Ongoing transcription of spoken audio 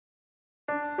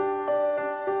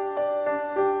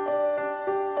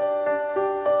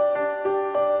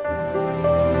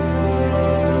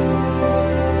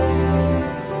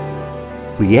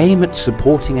We aim at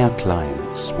supporting our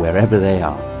clients wherever they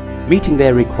are, meeting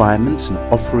their requirements and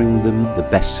offering them the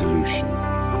best solution.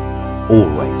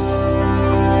 Always.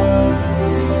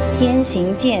 天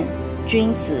行健，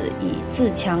君子以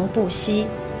自强不息；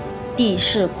地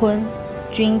势坤，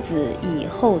君子以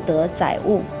厚德载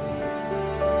物。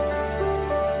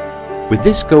 With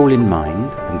this goal in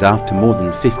mind, and after more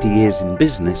than 50 years in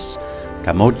business,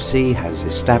 Camozzi has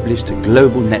established a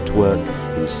global network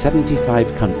in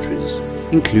 75 countries,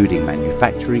 including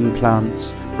manufacturing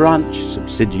plants, branch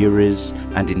subsidiaries,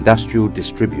 and industrial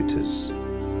distributors.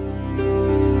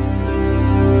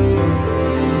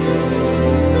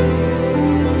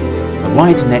 A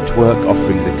wide network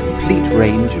offering the complete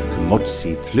range of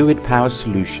Camozzi fluid power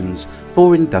solutions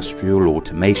for industrial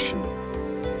automation.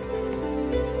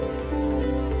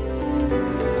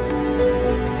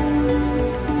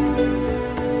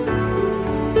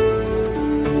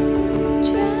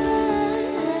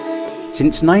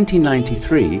 Since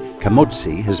 1993,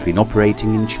 Camozzi has been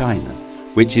operating in China,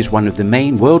 which is one of the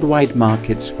main worldwide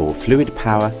markets for fluid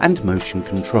power and motion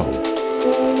control.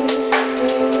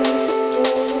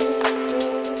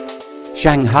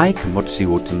 Shanghai Camozzi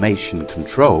Automation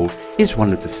Control is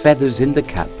one of the feathers in the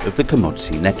cap of the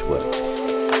Camozzi network.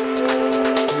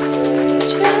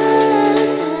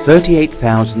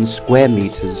 38,000 square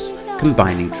meters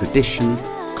combining tradition,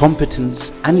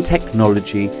 competence and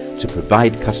technology to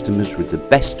provide customers with the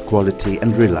best quality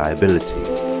and reliability.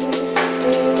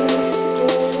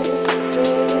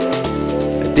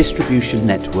 A distribution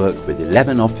network with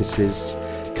 11 offices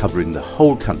covering the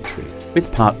whole country,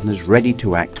 with partners ready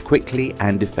to act quickly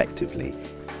and effectively,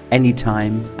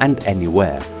 anytime and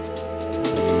anywhere.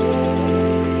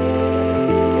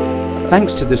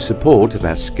 Thanks to the support of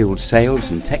our skilled sales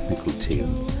and technical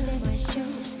team,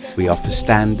 we offer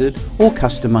standard or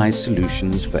customized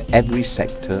solutions for every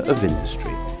sector of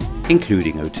industry,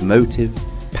 including automotive,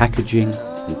 packaging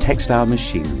and textile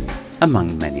machinery,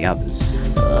 among many others.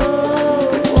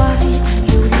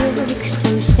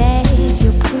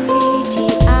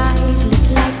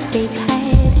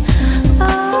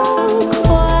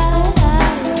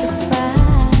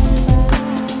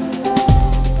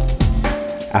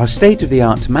 Our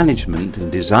state-of-the-art management and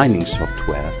designing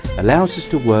software allows us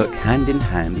to work hand in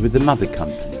hand with the mother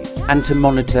company and to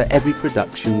monitor every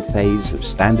production phase of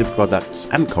standard products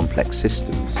and complex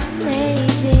systems,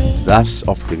 thus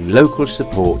offering local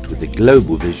support with a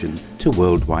global vision to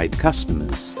worldwide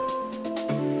customers.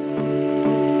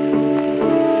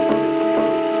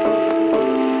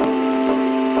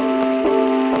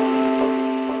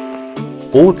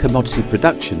 All Camozzi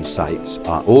production sites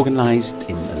are organised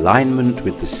in alignment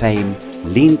with the same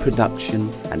lean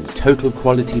production and total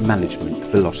quality management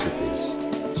philosophies.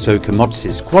 So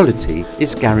Camozzi's quality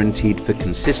is guaranteed for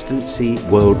consistency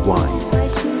worldwide.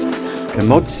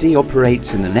 Camozzi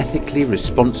operates in an ethically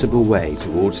responsible way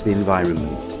towards the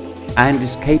environment and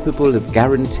is capable of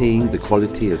guaranteeing the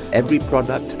quality of every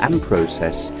product and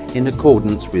process in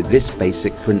accordance with this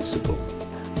basic principle.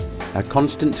 Our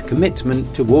constant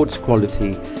commitment towards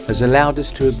quality has allowed us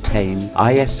to obtain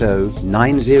ISO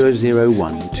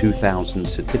 9001-2000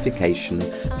 certification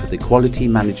for the quality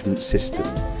management system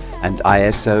and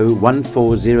ISO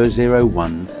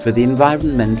 14001 for the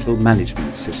environmental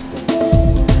management system.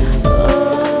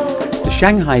 The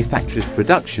Shanghai factory's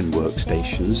production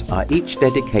workstations are each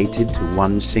dedicated to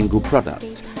one single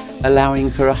product, allowing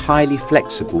for a highly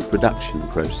flexible production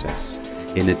process,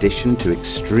 in addition to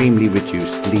extremely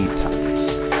reduced lead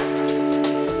times.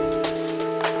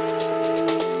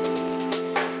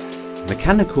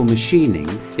 Mechanical machining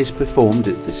is performed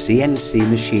at the CNC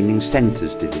Machining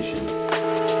Centres division.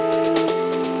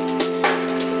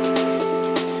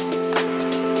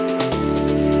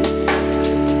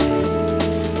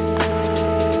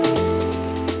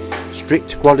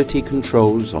 Strict quality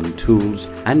controls on tools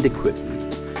and equipment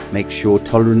make sure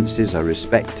tolerances are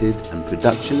respected and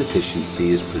production efficiency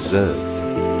is preserved.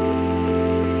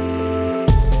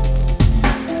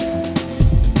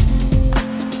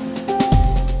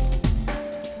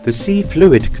 The C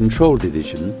Fluid Control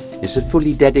Division is a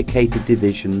fully dedicated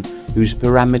division whose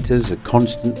parameters are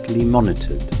constantly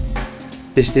monitored.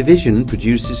 This division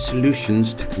produces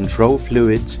solutions to control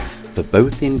fluids for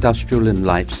both the industrial and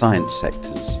life science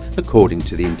sectors, according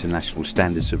to the international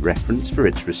standards of reference for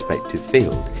its respective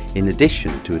field, in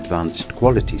addition to advanced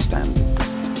quality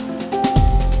standards.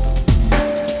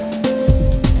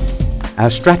 Our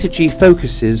strategy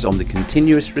focuses on the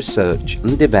continuous research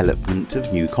and development of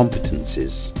new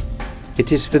competencies.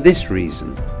 It is for this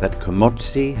reason that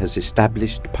Camozzi has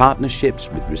established partnerships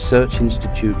with research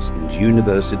institutes and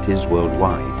universities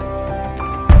worldwide.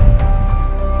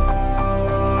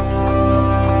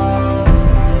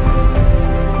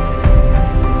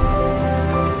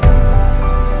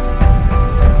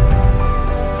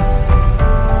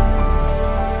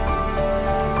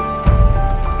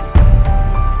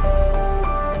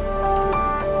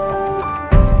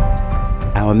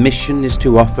 mission is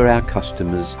to offer our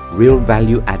customers real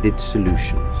value-added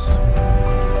solutions.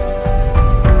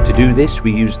 To do this,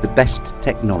 we use the best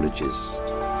technologies,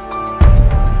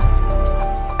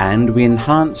 and we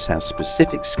enhance our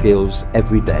specific skills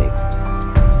every day.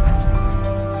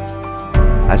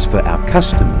 As for our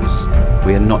customers,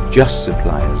 we are not just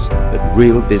suppliers, but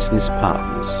real business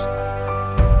partners.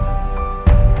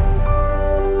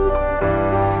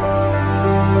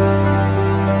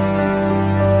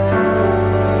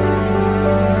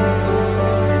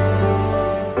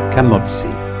 Camozzi,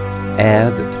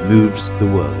 air that moves the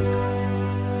world.